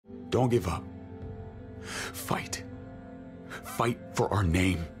Don't give up. Fight. Fight for our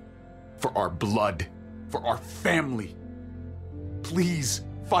name, for our blood, for our family. Please,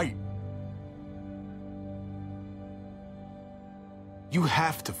 fight. You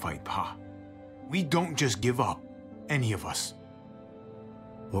have to fight, Pa. We don't just give up. Any of us.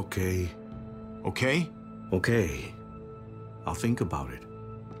 Okay. Okay? Okay. I'll think about it.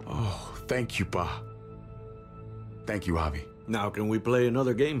 Oh, thank you, Pa. Thank you, Javi. Now can we play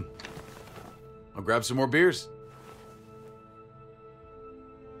another game? I'll grab some more beers.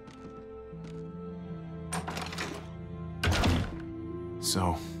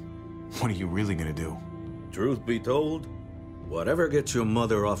 So, what are you really gonna do? Truth be told, whatever gets your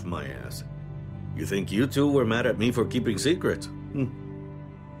mother off my ass. You think you two were mad at me for keeping secrets?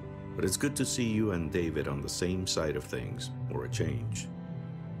 But it's good to see you and David on the same side of things, or a change.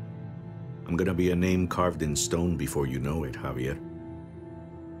 I'm gonna be a name carved in stone before you know it, Javier.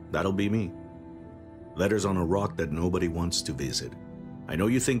 That'll be me. Letters on a rock that nobody wants to visit. I know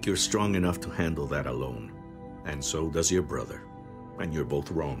you think you're strong enough to handle that alone. And so does your brother. And you're both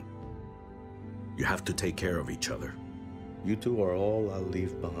wrong. You have to take care of each other. You two are all I'll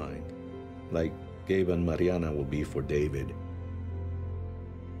leave behind. Like Gabe and Mariana will be for David.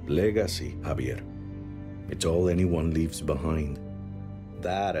 Legacy, Javier. It's all anyone leaves behind.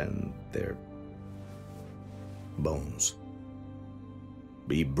 That and their bones.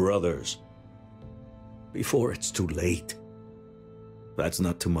 Be brothers. Before it's too late. That's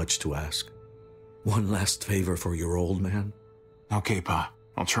not too much to ask. One last favor for your old man. Okay, Pa.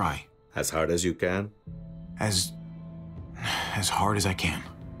 I'll try. As hard as you can. As hard as I can.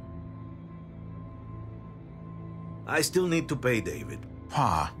 I still need to pay David.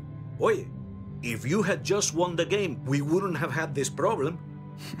 Pa. Oye, if you had just won the game, we wouldn't have had this problem.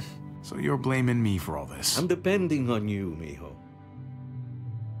 So you're blaming me for all this? I'm depending on you, mijo.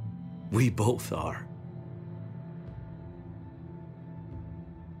 We both are.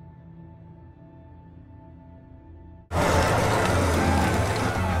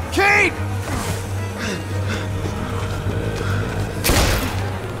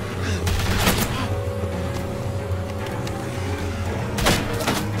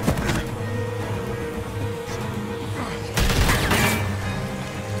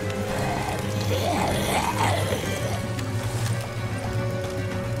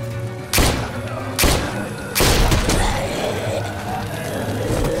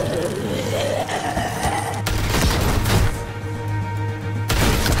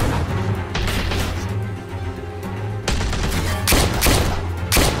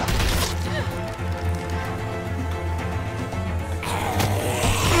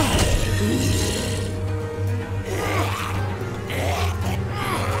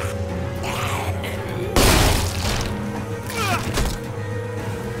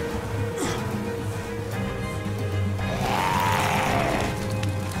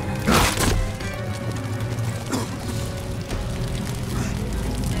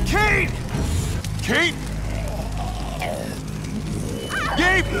 Kate! Kate!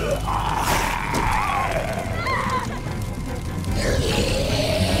 Gabe!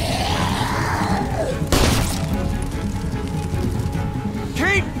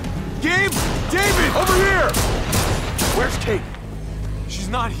 Kate! Gabe! David! Over here! Where's Kate? She's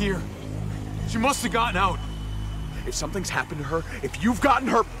not here. She must have gotten out. If something's happened to her, if you've gotten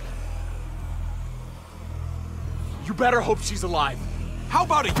her... You better hope she's alive. How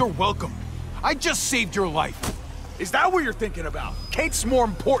about it? You're welcome. I just saved your life. Is that what you're thinking about? Kate's more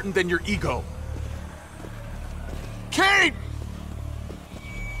important than your ego. Kate!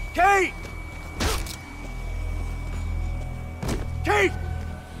 Kate! Kate!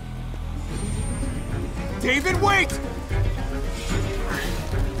 David, wait!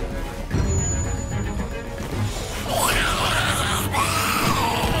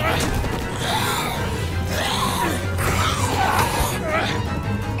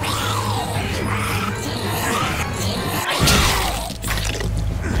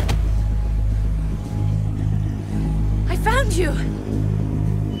 Found you!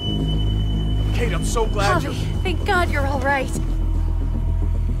 Kate, I'm so glad Javi, thank God you're all right.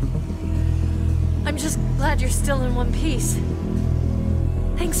 I'm just glad you're still in one piece.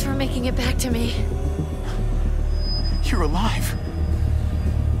 Thanks for making it back to me. You're alive.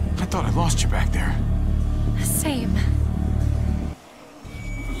 I thought I lost you back there. Same.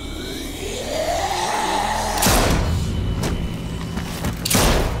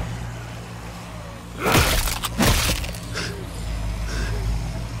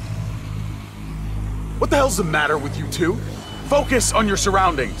 What the hell's the matter with you two? Focus on your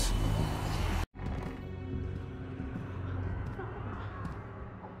surroundings.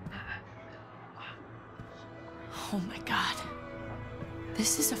 Oh my God.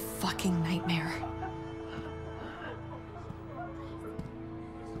 This is a fucking nightmare.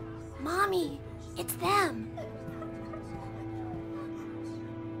 Mommy, it's them.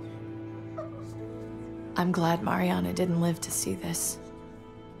 I'm glad Mariana didn't live to see this.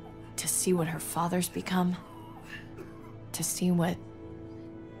 To see what her father's become. To see what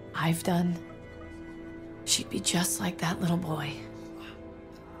I've done. She'd be just like that little boy.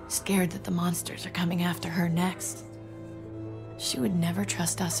 Scared that the monsters are coming after her next. She would never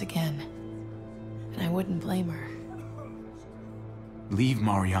trust us again. And I wouldn't blame her. Leave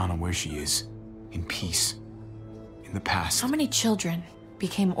Mariana where she is. In peace. In the past. How many children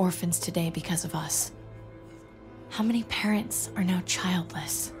became orphans today because of us? How many parents are now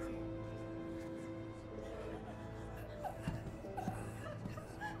childless?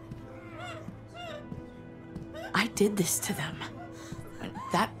 I did this to them.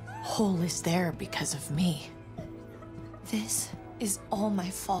 That hole is there because of me. This is all my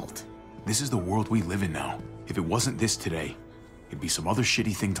fault. This is the world we live in now. If it wasn't this today, it'd be some other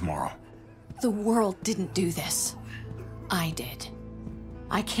shitty thing tomorrow. The world didn't do this. I did.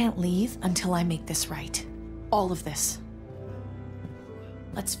 I can't leave until I make this right. All of this.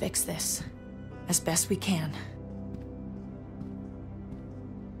 Let's fix this. As best we can.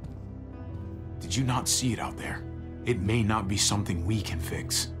 Did you not see it out there? It may not be something we can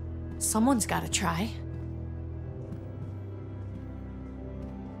fix. Someone's gotta try.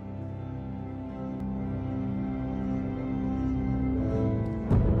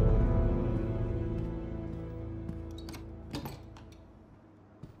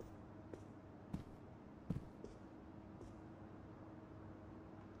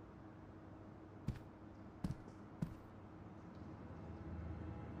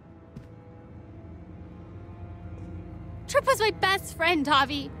 Tripp was my best friend,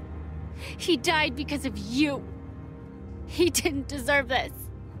 Javi. He died because of you. He didn't deserve this.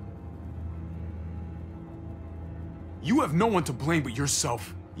 You have no one to blame but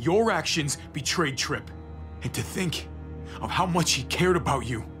yourself. Your actions betrayed Tripp. And to think of how much he cared about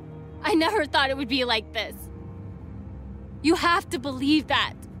you. I never thought it would be like this. You have to believe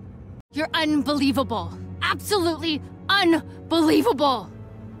that. You're unbelievable. Absolutely unbelievable.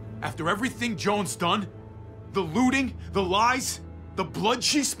 After everything Joan's done, the looting, the lies, the blood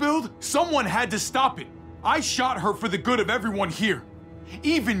she spilled, someone had to stop it. I shot her for the good of everyone here.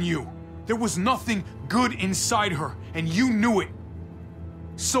 Even you. There was nothing good inside her, and you knew it.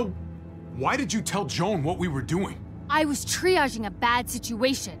 So, why did you tell Joan what we were doing? I was triaging a bad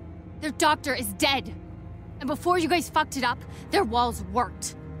situation. Their doctor is dead. And before you guys fucked it up, their walls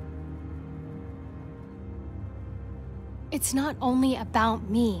worked. It's not only about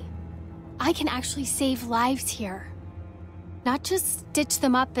me. I can actually save lives here. Not just stitch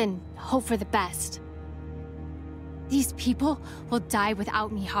them up and hope for the best. These people will die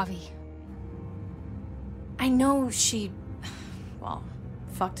without me, Javi. I know she, well,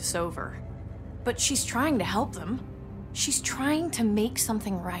 fucked us over. But she's trying to help them. She's trying to make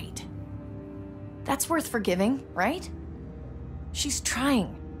something right. That's worth forgiving, right? She's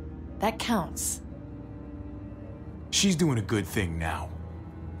trying. That counts. She's doing a good thing now.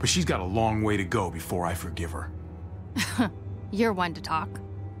 But she's got a long way to go before I forgive her. You're one to talk.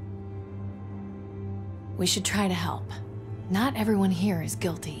 We should try to help. Not everyone here is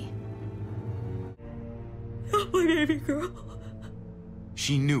guilty. Oh, my baby girl.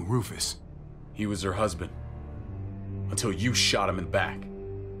 She knew Rufus. He was her husband. Until you shot him in the back.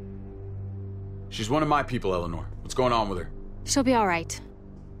 She's one of my people, Eleanor. What's going on with her? She'll be all right.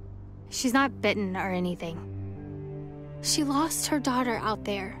 She's not bitten or anything. She lost her daughter out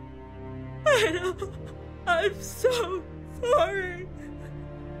there. I know. I'm so sorry.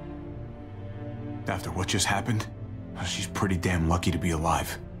 After what just happened, she's pretty damn lucky to be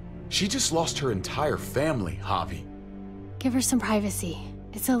alive. She just lost her entire family, Javi. Give her some privacy.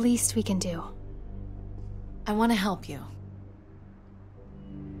 It's the least we can do. I want to help you.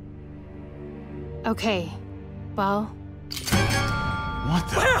 Okay. Well... What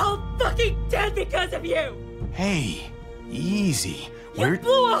the? We're all fucking dead because of you! Hey, easy. You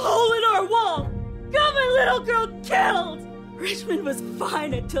blew a hole in our wall! Got my little girl killed! Richmond was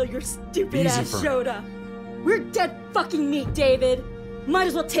fine until your stupid Easy, ass Fern. showed up. We're dead fucking meat, David. Might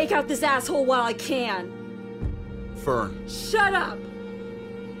as well take out this asshole while I can. Fern. Shut up!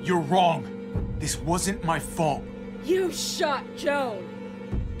 You're wrong. This wasn't my fault. You shot Joan.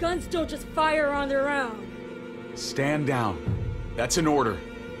 Guns don't just fire on their own. Stand down. That's an order.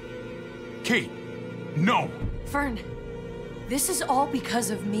 Kate, no! Fern, this is all because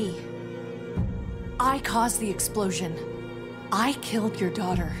of me. I caused the explosion. I killed your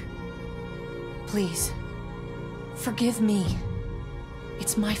daughter. Please, Forgive me.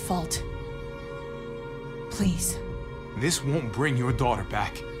 It's my fault. Please. This won't bring your daughter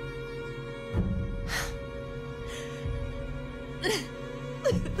back.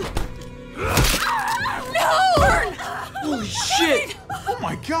 No! Burn! Holy shit! Oh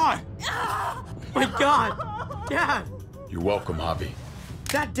my god! My god! Dad! You're welcome, Javi.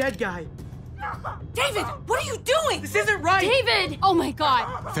 That dead guy! David, what are you doing? This isn't right! David! Oh my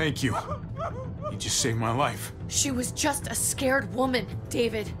god. Thank you. You just saved my life. She was just a scared woman,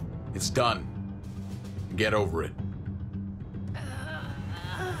 David. It's done. Get over it.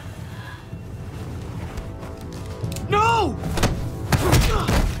 No!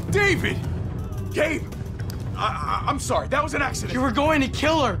 David! Gabe! I'm sorry, that was an accident. You were going to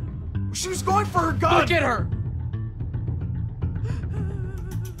kill her! She was going for her gun! Look at her!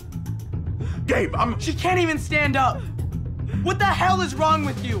 Gabe, She can't even stand up! What the hell is wrong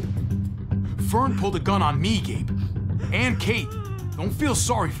with you? Fern pulled a gun on me, Gabe. And Kate. Don't feel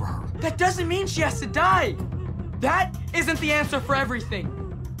sorry for her. That doesn't mean she has to die! That isn't the answer for everything!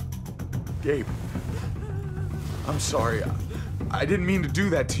 Gabe, I'm sorry. I didn't mean to do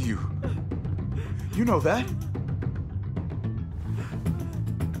that to you. You know that?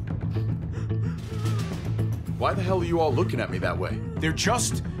 Why the hell are you all looking at me that way? They're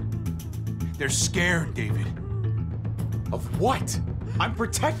scared, David. Of what? I'm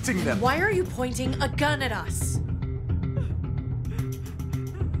protecting them. Why are you pointing a gun at us?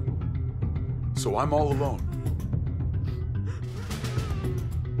 So I'm all alone.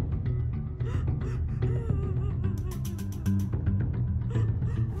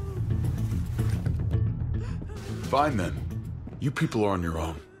 Fine then. You people are on your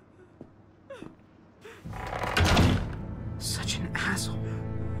own. Such an asshole.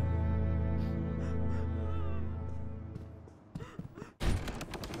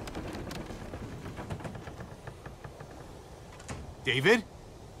 David?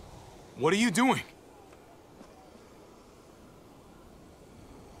 What are you doing?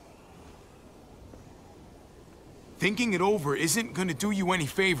 Thinking it over isn't gonna do you any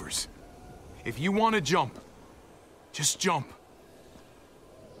favors. If you want to jump, just jump.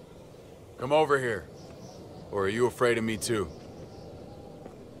 Come over here. Or are you afraid of me too?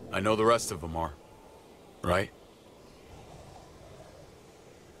 I know the rest of them are. Right?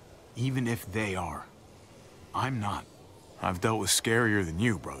 Even if they are, I'm not. I've dealt with scarier than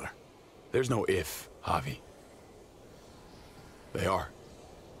you, brother. There's no if, Javi. They are.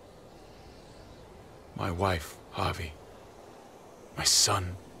 My wife, Javi. My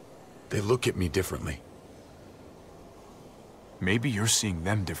son. They look at me differently. Maybe you're seeing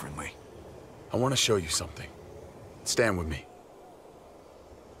them differently. I want to show you something. Stand with me.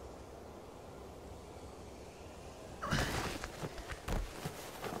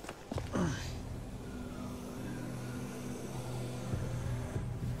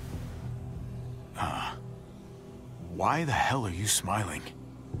 Why the hell are you smiling?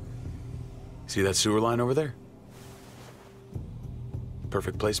 See that sewer line over there?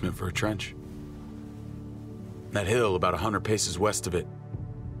 Perfect placement for a trench. That hill about 100 paces west of it.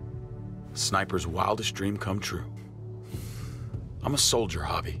 Sniper's wildest dream come true. I'm a soldier,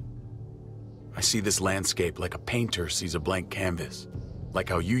 Javi. I see this landscape like a painter sees a blank canvas. Like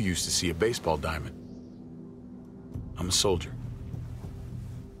how you used to see a baseball diamond. I'm a soldier.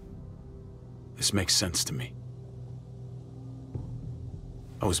 This makes sense to me.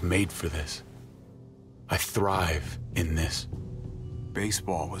 I was made for this. I thrive in this.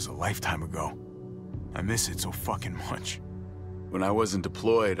 Baseball was a lifetime ago. I miss it so fucking much. When I wasn't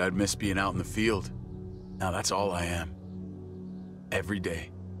deployed, I'd miss being out in the field. Now that's all I am. Every day.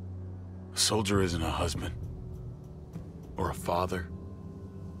 A soldier isn't a husband. Or a father.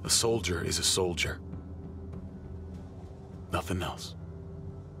 A soldier is a soldier. Nothing else.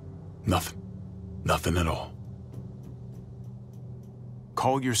 Nothing. Nothing at all.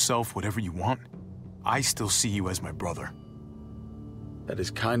 Call yourself whatever you want. I still see you as my brother. That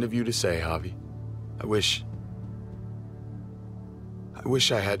is kind of you to say, Javi. I wish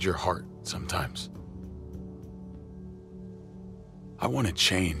I had your heart sometimes. I want to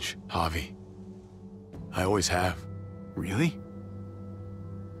change, Javi. I always have. Really?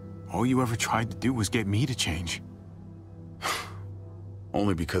 All you ever tried to do was get me to change.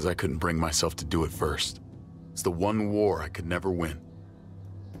 Only because I couldn't bring myself to do it first. It's the one war I could never win.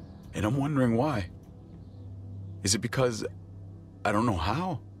 And I'm wondering why. Is it because I don't know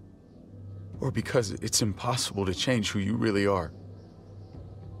how? Or because it's impossible to change who you really are?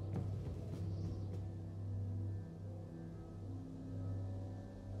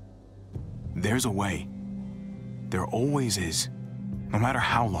 There's a way. There always is. No matter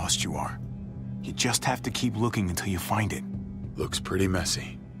how lost you are. You just have to keep looking until you find it. Looks pretty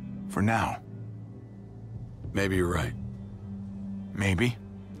messy. For now. Maybe you're right. Maybe.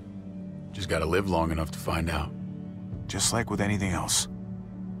 Just gotta live long enough to find out. Just like with anything else.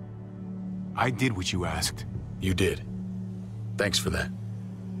 I did what you asked. You did. Thanks for that.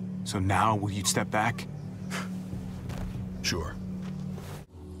 So now, will you step back? Sure.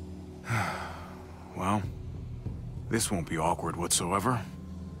 Well, this won't be awkward whatsoever.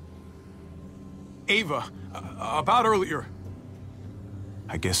 Ava, about earlier.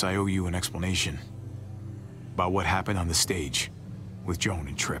 I guess I owe you an explanation. About what happened on the stage with Joan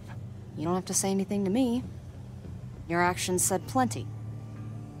and Tripp. You don't have to say anything to me. Your actions said plenty.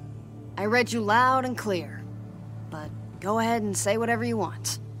 I read you loud and clear. But go ahead and say whatever you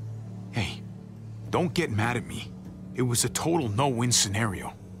want. Hey, don't get mad at me. It was a total no-win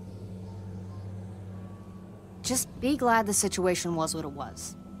scenario. Just be glad the situation was what it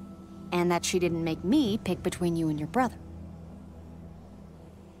was. And that she didn't make me pick between you and your brother.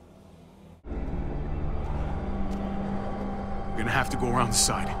 We're gonna have to go around the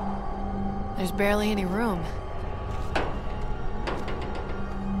side. There's barely any room.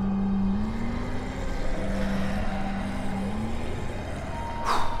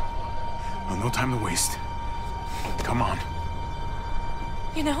 Well, no time to waste. Come on.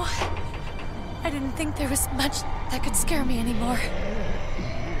 You know, I didn't think there was much that could scare me anymore.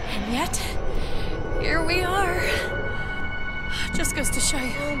 And yet, here we are. Just goes to show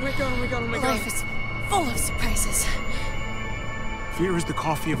you. Oh my god. Life is full of surprises. Fear is the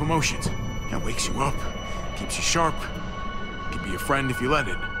coffee of emotions. It wakes you up, keeps you sharp. Can be a friend if you let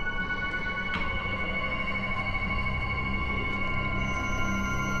it.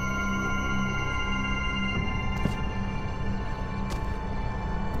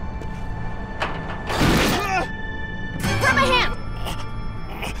 Grab my hand!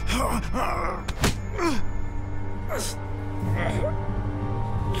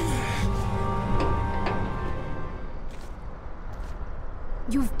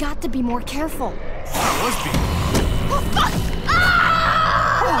 You've got to be more careful. I was being... Oh, fuck!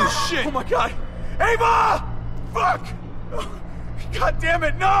 Ah! Holy shit! Oh my god! Ava! Fuck! God damn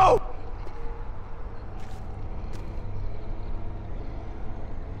it, no!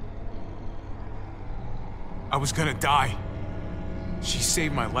 I was gonna die. She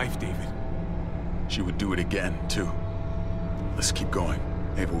saved my life, David. She would do it again, too. Let's keep going.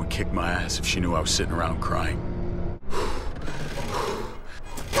 Ava would kick my ass if she knew I was sitting around crying.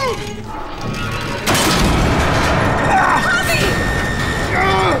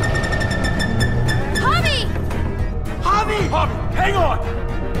 Javi, hang on!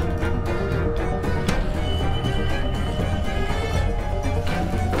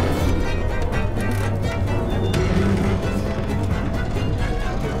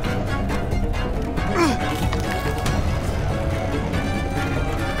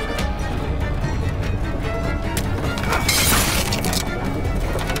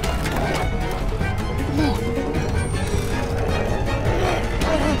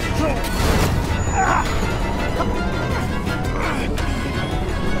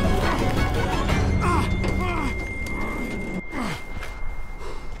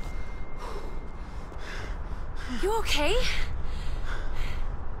 You okay?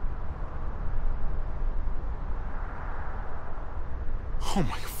 Oh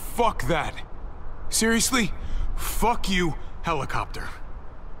my, fuck that. Seriously? Fuck you, helicopter.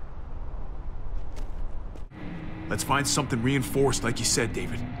 Let's find something reinforced like you said,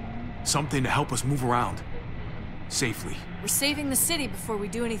 David. Something to help us move around. Safely. We're saving the city before we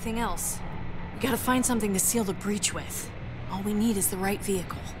do anything else. We gotta find something to seal the breach with. All we need is the right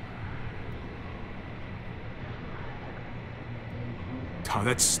vehicle. Oh,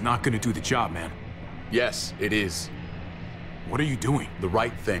 that's not gonna do the job, man. Yes, it is. What are you doing? The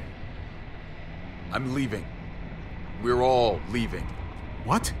right thing. I'm leaving. We're all leaving.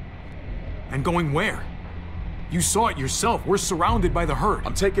 What? And going where? You saw it yourself. We're surrounded by the herd.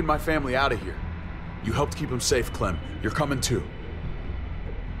 I'm taking my family out of here. You helped keep them safe, Clem. You're coming too.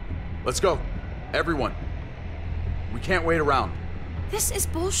 Let's go. Everyone. We can't wait around. This is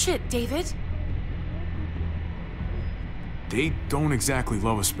bullshit, David. They don't exactly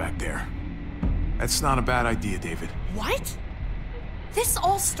love us back there. That's not a bad idea, David. What? This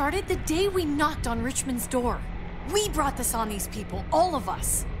all started the day we knocked on Richmond's door. We brought this on these people, all of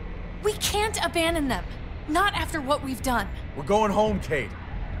us. We can't abandon them. Not after what we've done. We're going home, Kate.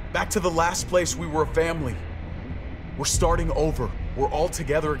 Back to the last place we were a family. We're starting over. We're all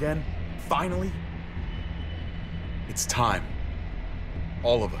together again. Finally. It's time.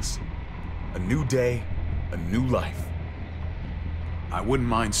 All of us. A new day, a new life. I wouldn't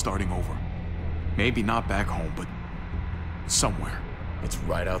mind starting over. Maybe not back home, but somewhere. It's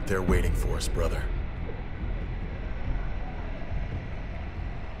right out there waiting for us, brother.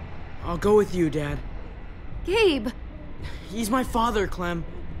 I'll go with you, Dad. Gabe! He's my father, Clem.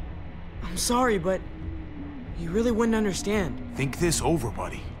 I'm sorry, but he really wouldn't understand. Think this over,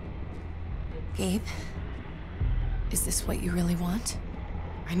 buddy. Gabe, is this what you really want?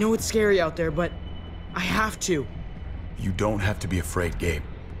 I know it's scary out there, but I have to. You don't have to be afraid, Gabe.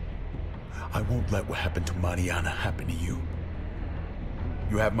 I won't let what happened to Mariana happen to you.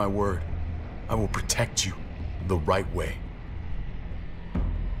 You have my word. I will protect you the right way.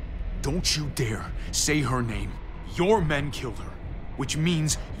 Don't you dare say her name. Your men killed her, which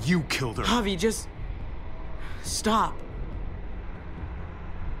means you killed her. Javi, just stop.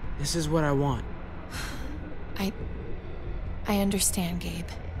 This is what I want. I understand, Gabe.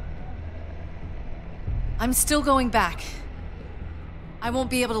 I'm still going back. I won't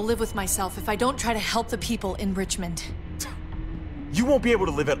be able to live with myself if I don't try to help the people in Richmond. You won't be able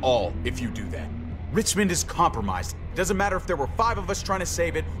to live at all if you do that. Richmond is compromised. It doesn't matter if there were 5 of us trying to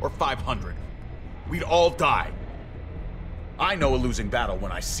save it or 500. We'd all die. I know a losing battle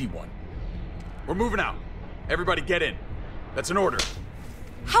when I see one. We're moving out. Everybody get in. That's an order.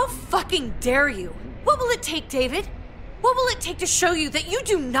 How fucking dare you? What will it take, David? What will it take to show you that you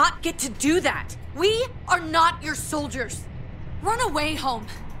do not get to do that? We are not your soldiers. Run away home.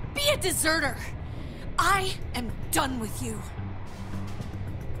 Be a deserter. I am done with you.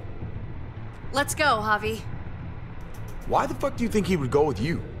 Let's go, Javi. Why the fuck do you think he would go with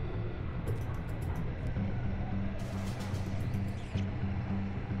you?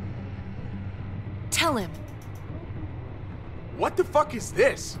 Tell him. What the fuck is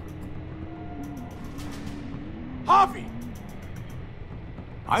this? Javi!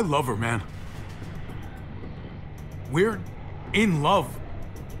 I love her, man. We're in love.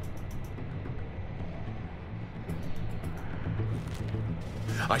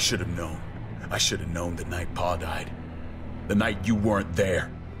 I should have known. I should have known the night Pa died. The night you weren't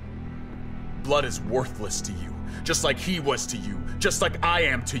there. Blood is worthless to you, just like he was to you, just like I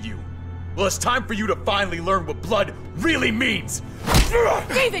am to you. Well, it's time for you to finally learn what blood really means.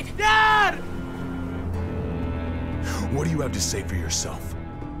 David! Dad! What do you have to say for yourself,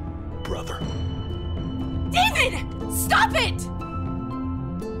 brother? David! Stop it!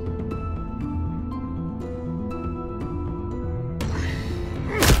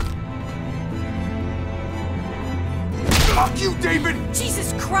 Fuck you, David!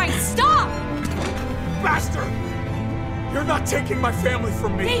 Jesus Christ, stop! Bastard! You're not taking my family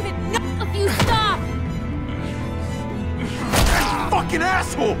from me! David, no! If you stop! Fucking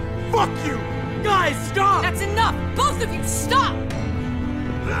asshole! Fuck you! Guys, stop! That's enough! Both of you, stop!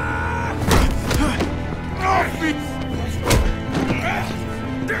 Off me!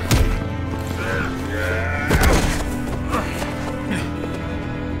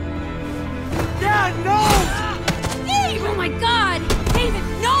 Dad, no! Dave! Oh my God! David,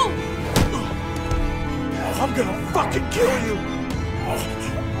 no! I'm gonna fucking kill you!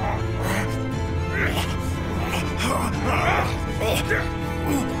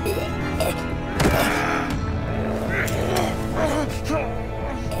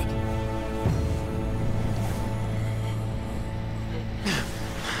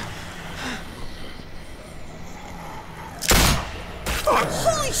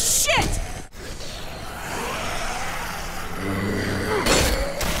 Holy shit!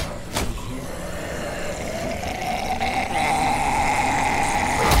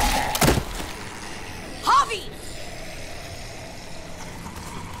 Javi!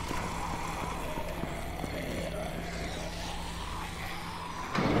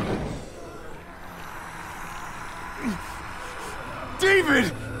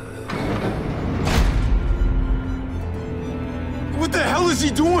 David! What the hell is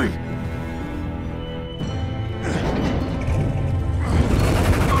he doing?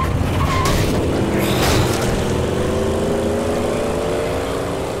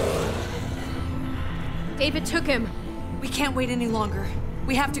 David took him. We can't wait any longer.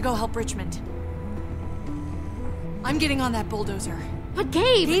 We have to go help Richmond. I'm getting on that bulldozer. But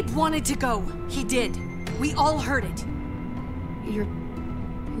Gabe! Gabe wanted to go. He did. We all heard it.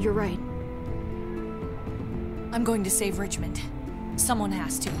 You're right. I'm going to save Richmond. Someone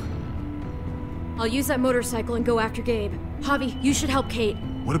has to. I'll use that motorcycle and go after Gabe. Javi, you should help Kate.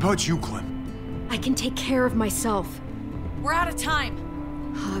 What about you, Clem? I can take care of myself. We're out of time.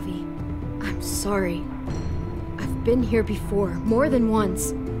 Javi, I'm sorry. I've been here before, more than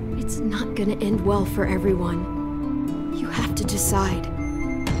once. It's not gonna end well for everyone. You have to decide.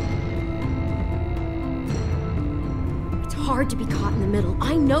 It's hard to be caught in the middle.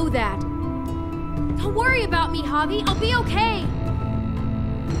 I know that. Don't worry about me, Javi. I'll be okay.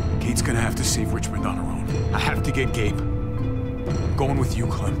 Kate's gonna have to save Richmond on her own. I have to get Gabe. I'm going with you,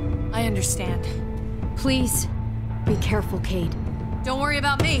 Clem. I understand. Please, be careful, Kate. Don't worry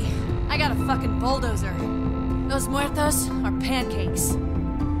about me. I got a fucking bulldozer. Those muertos are pancakes.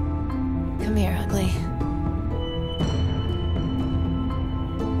 Come here, ugly.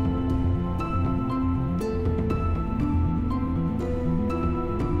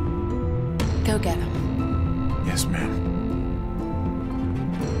 Go get him. Yes, ma'am.